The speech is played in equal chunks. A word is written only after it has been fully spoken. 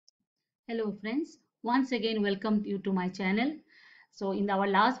Hello friends, once again welcome you to my channel. So in our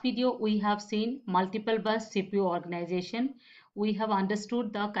last video we have seen multiple bus CPU organization. We have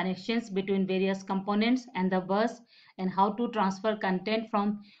understood the connections between various components and the bus and how to transfer content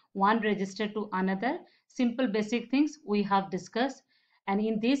from one register to another. Simple basic things we have discussed, and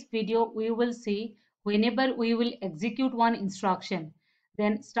in this video we will see whenever we will execute one instruction,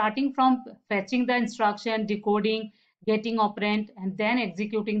 then starting from fetching the instruction, decoding, getting operand, and then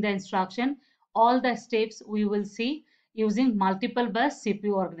executing the instruction, all the steps we will see using multiple bus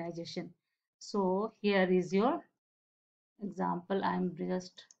CPU organization. So here is your example. I'm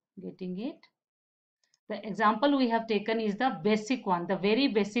just getting it. The example we have taken is the basic one, the very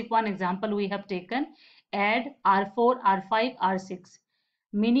basic one example we have taken. Add R4, R5, R6.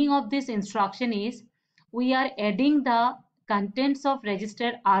 Meaning of this instruction is we are adding the contents of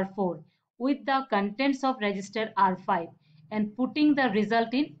register R4 with the contents of register R5 and putting the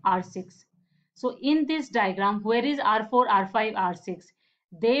result in R6. So in this diagram, where is R4, R5, R6?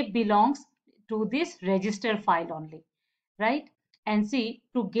 They belongs to this register file only, right? And see,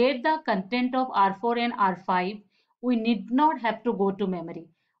 to get the content of R4 and R5, we need not have to go to memory.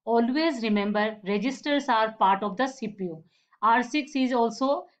 Always remember, registers are part of the CPU. R6 is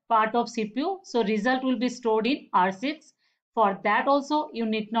also part of CPU, so result will be stored in R6. For that also, you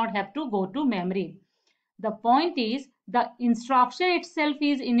need not have to go to memory. The point is, the instruction itself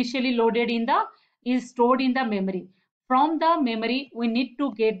is initially loaded in the, is stored in the memory. From the memory, we need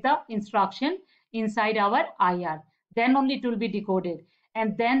to get the instruction inside our IR. Then only it will be decoded,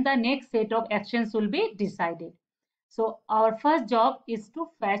 and then the next set of actions will be decided. So our first job is to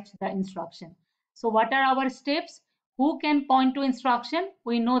fetch the instruction. So what are our steps? Who can point to instruction?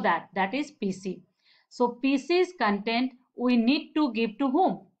 We know that is PC. So PC's content we need to give to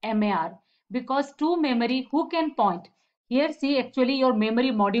whom? MAR, because to memory who can point? Here see, actually your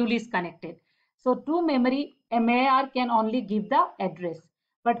memory module is connected. So to memory MAR can only give the address.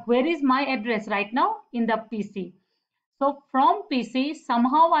 But where is my address right now? In the PC. So from PC,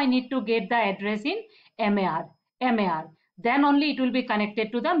 somehow I need to get the address in MAR. Then only it will be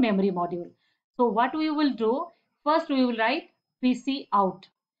connected to the memory module. So what we will do, first we will write PC out.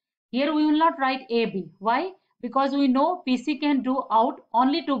 Here we will not write AB. Why? Because we know PC can do out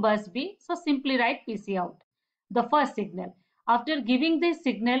only to bus B. So simply write PC out. The first signal. After giving this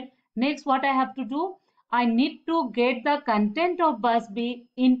signal, next what I have to do? I need to get the content of bus B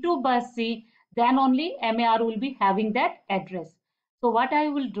into bus C. Then only MAR will be having that address. So what I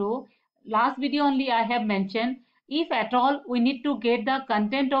will do, last video only I have mentioned, if at all we need to get the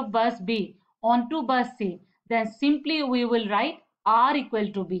content of bus B onto bus C, then simply we will write R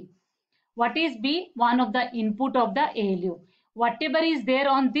equal to B. What is B? One of the input of the ALU. Whatever is there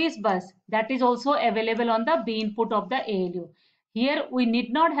on this bus, that is also available on the B input of the ALU. Here we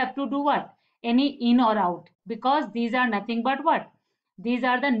need not have to do what? Any in or out, because these are nothing but what? These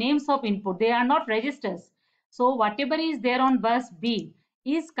are the names of input. They are not registers. So whatever is there on bus B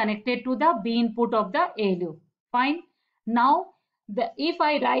is connected to the B input of the ALU. Fine. Now, if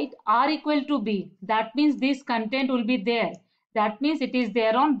I write R equal to B, that means this content will be there. That means it is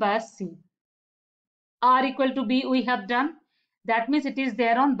there on bus C. R equal to B we have done. That means it is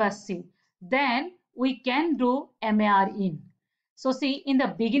there on bus C. Then we can do MAR in. So see, in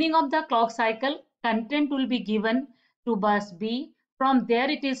the beginning of the clock cycle, content will be given to bus B. From there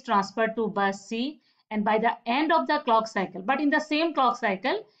it is transferred to bus C. And by the end of the clock cycle, but in the same clock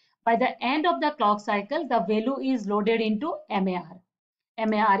cycle, by the end of the clock cycle, the value is loaded into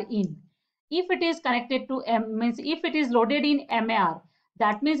MAR in. If it is connected to means if it is loaded in MAR,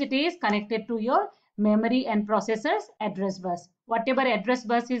 that means it is connected to your memory and processor's address bus. Whatever address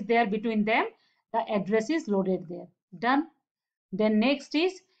bus is there between them, the address is loaded there. Done. Then next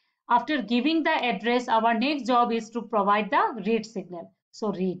is, after giving the address, our next job is to provide the read signal.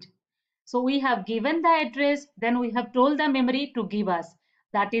 So read. So we have given the address, then we have told the memory to give us,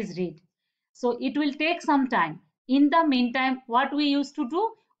 that is read. So it will take some time. In the meantime, what we used to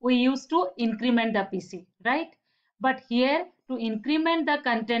do? We used to increment the PC, right? But here, to increment the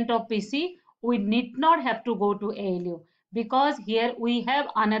content of PC, we need not have to go to ALU, because here we have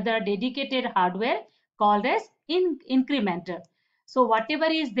another dedicated hardware called as incrementer. So whatever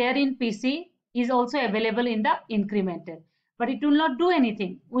is there in PC is also available in the incrementer, but it will not do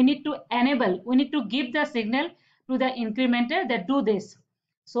anything. We need to enable, we need to give the signal to the incrementer that do this.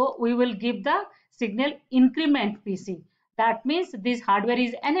 So we will give the signal increment PC. That means this hardware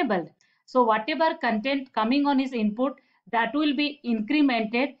is enabled. So whatever content coming on his input, that will be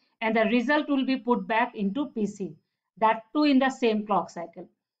incremented and the result will be put back into PC. That too in the same clock cycle.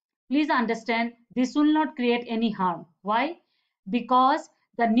 Please understand, this will not create any harm. Why? Because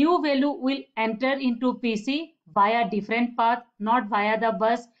The new value will enter into PC via different path, not via the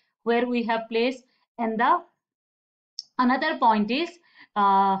bus where we have placed. And the another point is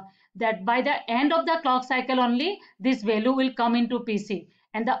uh, that by the end of the clock cycle only this value will come into PC,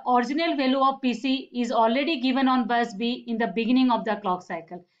 and the original value of PC is already given on bus B in the beginning of the clock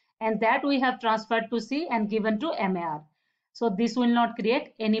cycle, and that we have transferred to C and given to MAR. So this will not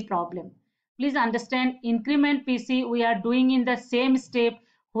create any problem. Please understand, increment PC we are doing in the same step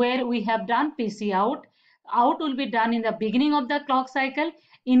where we have done PC out. Out will be done in the beginning of the clock cycle.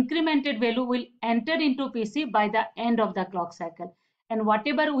 Incremented value will enter into PC by the end of the clock cycle, and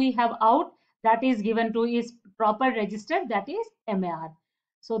whatever we have out, that is given to is proper register, that is MAR.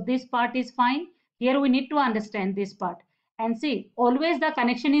 So this part is fine. Here we need to understand this part and see, always the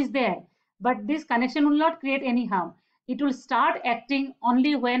connection is there, but this connection will not create any harm. It will start acting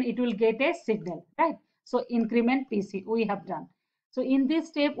only when it will get a signal, right? So increment PC we have done. So in this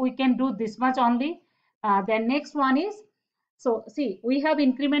step we can do this much only. Then next one is, so see, we have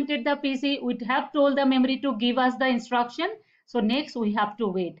incremented the PC. We have told the memory to give us the instruction. So next we have to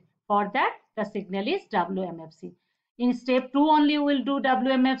wait. For that, the signal is WMFC. In step 2 only we will do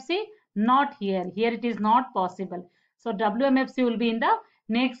WMFC, not here. Here it is not possible. So WMFC will be in the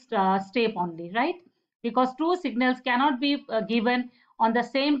next step only, right? Because two signals cannot be given on the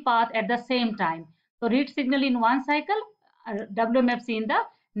same path at the same time. So read signal in one cycle, WMFC in the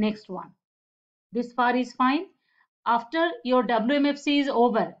next one. This far is fine. After your WMFC is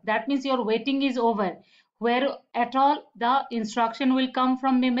over, that means your waiting is over, where at all the instruction will come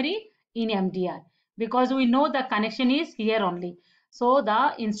from memory in MDR, because we know the connection is here only. So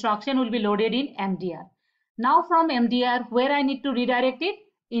the instruction will be loaded in MDR. Now from MDR, where I need to redirect it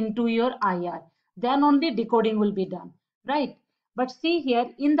into your IR, then only decoding will be done, right? But see here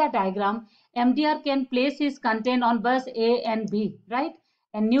in the diagram, MDR can place his content on bus A and B, right?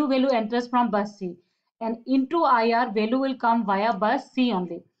 And new value enters from bus C, and into IR value will come via bus C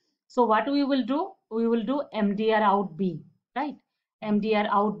only. So what we will do? We will do MDR out B, right? MDR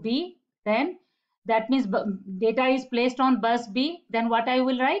out B, then that means data is placed on bus B, then what I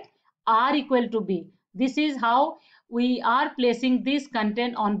will write? R equal to B. This is how we are placing this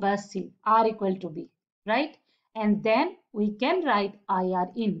content on bus C, R equal to B, right? And then we can write IR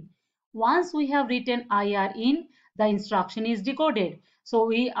in. Once we have written IR in, the instruction is decoded. So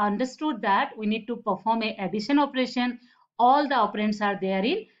we understood that we need to perform a addition operation. All the operands are there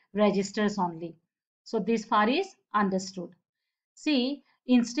in registers only. So this far is understood. See,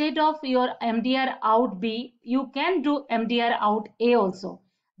 instead of your MDR out B, you can do MDR out A also.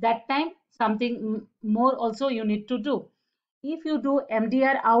 That time something more also you need to do. If you do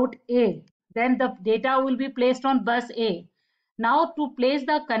MDR out A, then the data will be placed on bus A. Now to place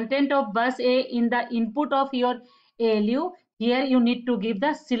the content of bus A in the input of your ALU, here you need to give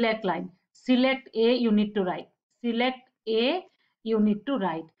the select line. Select A you need to write. Select A you need to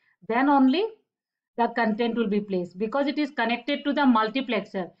write. Then only the content will be placed, because it is connected to the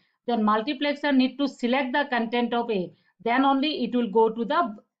multiplexer. Then multiplexer need to select the content of A, then only it will go to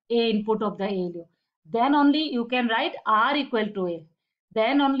the A input of the ALU. Then only you can write R equal to A,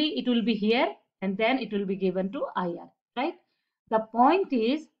 then only it will be here, and then it will be given to IR, right? The point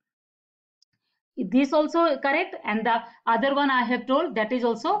is this also correct, and the other one I have told, that is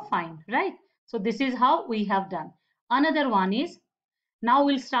also fine, right? So this is how we have done. Another one is, now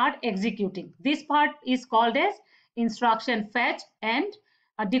we'll start executing. This part is called as instruction fetch and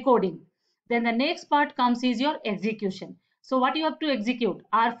decoding. Then the next part comes is your execution. So what you have to execute?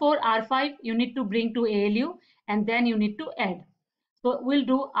 R4, R5 you need to bring to ALU, and then you need to add. So we'll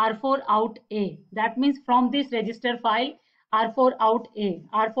do R4 out A. That means from this register file, R4 out A.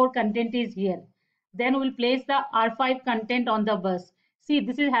 R4 content is here. Then we'll place the R5 content on the bus. See,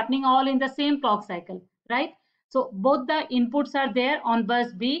 this is happening all in the same clock cycle, right? So both the inputs are there on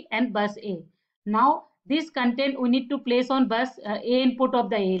bus B and bus A. Now this content we need to place on bus A input of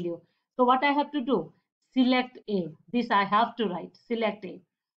the ALU. So what I have to do? Select A. This I have to write. Select A,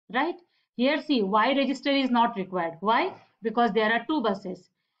 right? Here see, Y register is not required. Why? Because there are two buses.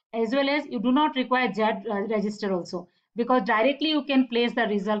 As well as you do not require Z register also, because directly you can place the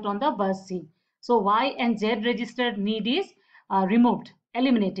result on the bus C. So Y and Z register need is removed,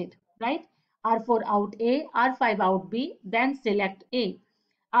 eliminated, right? R4 out A, R5 out B, then select A.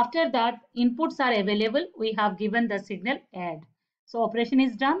 After that, inputs are available. We have given the signal add. So operation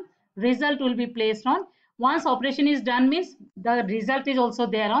is done. Result will be placed on. Once operation is done means the result is also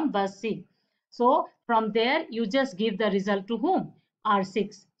there on bus C. So from there, you just give the result to whom?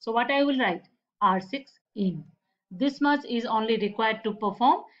 R6. So what I will write? R6 in. This much is only required to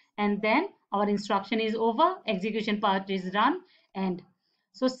perform, and then our instruction is over. Execution part is done, and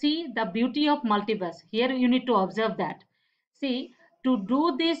So see the beauty of multibus. Here you need to observe that. See, to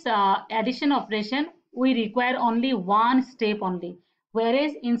do this addition operation, we require only one step only.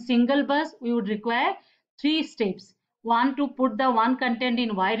 Whereas in single bus, we would require three steps. One to put the one content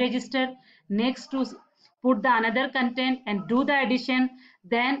in Y register, next to put the another content and do the addition.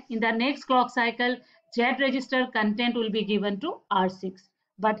 Then in the next clock cycle, Z register content will be given to R6.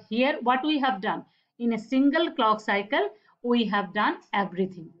 But here what we have done, in a single clock cycle, we have done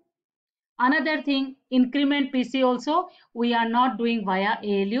everything. Another thing, increment PC also, we are not doing via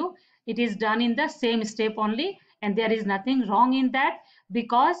ALU. It is done in the same step only, and there is nothing wrong in that,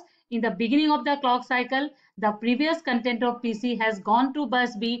 because in the beginning of the clock cycle, the previous content of PC has gone to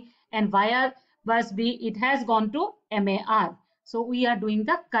bus B, and via bus B, it has gone to MAR. So we are doing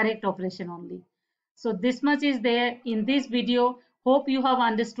the correct operation only. So this much is there in this video. Hope you have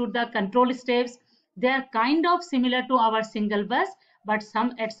understood the control steps. They are kind of similar to our single bus, but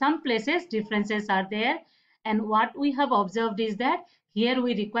at some places differences are there. And what we have observed is that here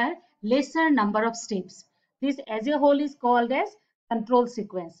we require lesser number of steps. This as a whole is called as control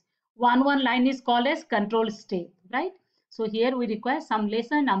sequence. One line is called as control step, right? So here we require some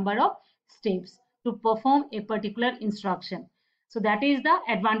lesser number of steps to perform a particular instruction. So that is the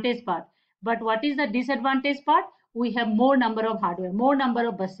advantage part. But what is the disadvantage part? We have more number of hardware, more number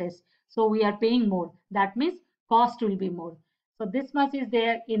of buses. So we are paying more. That means cost will be more. So this much is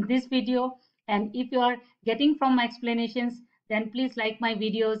there in this video. And if you are getting from my explanations, then please like my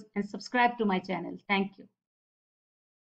videos and subscribe to my channel. Thank you.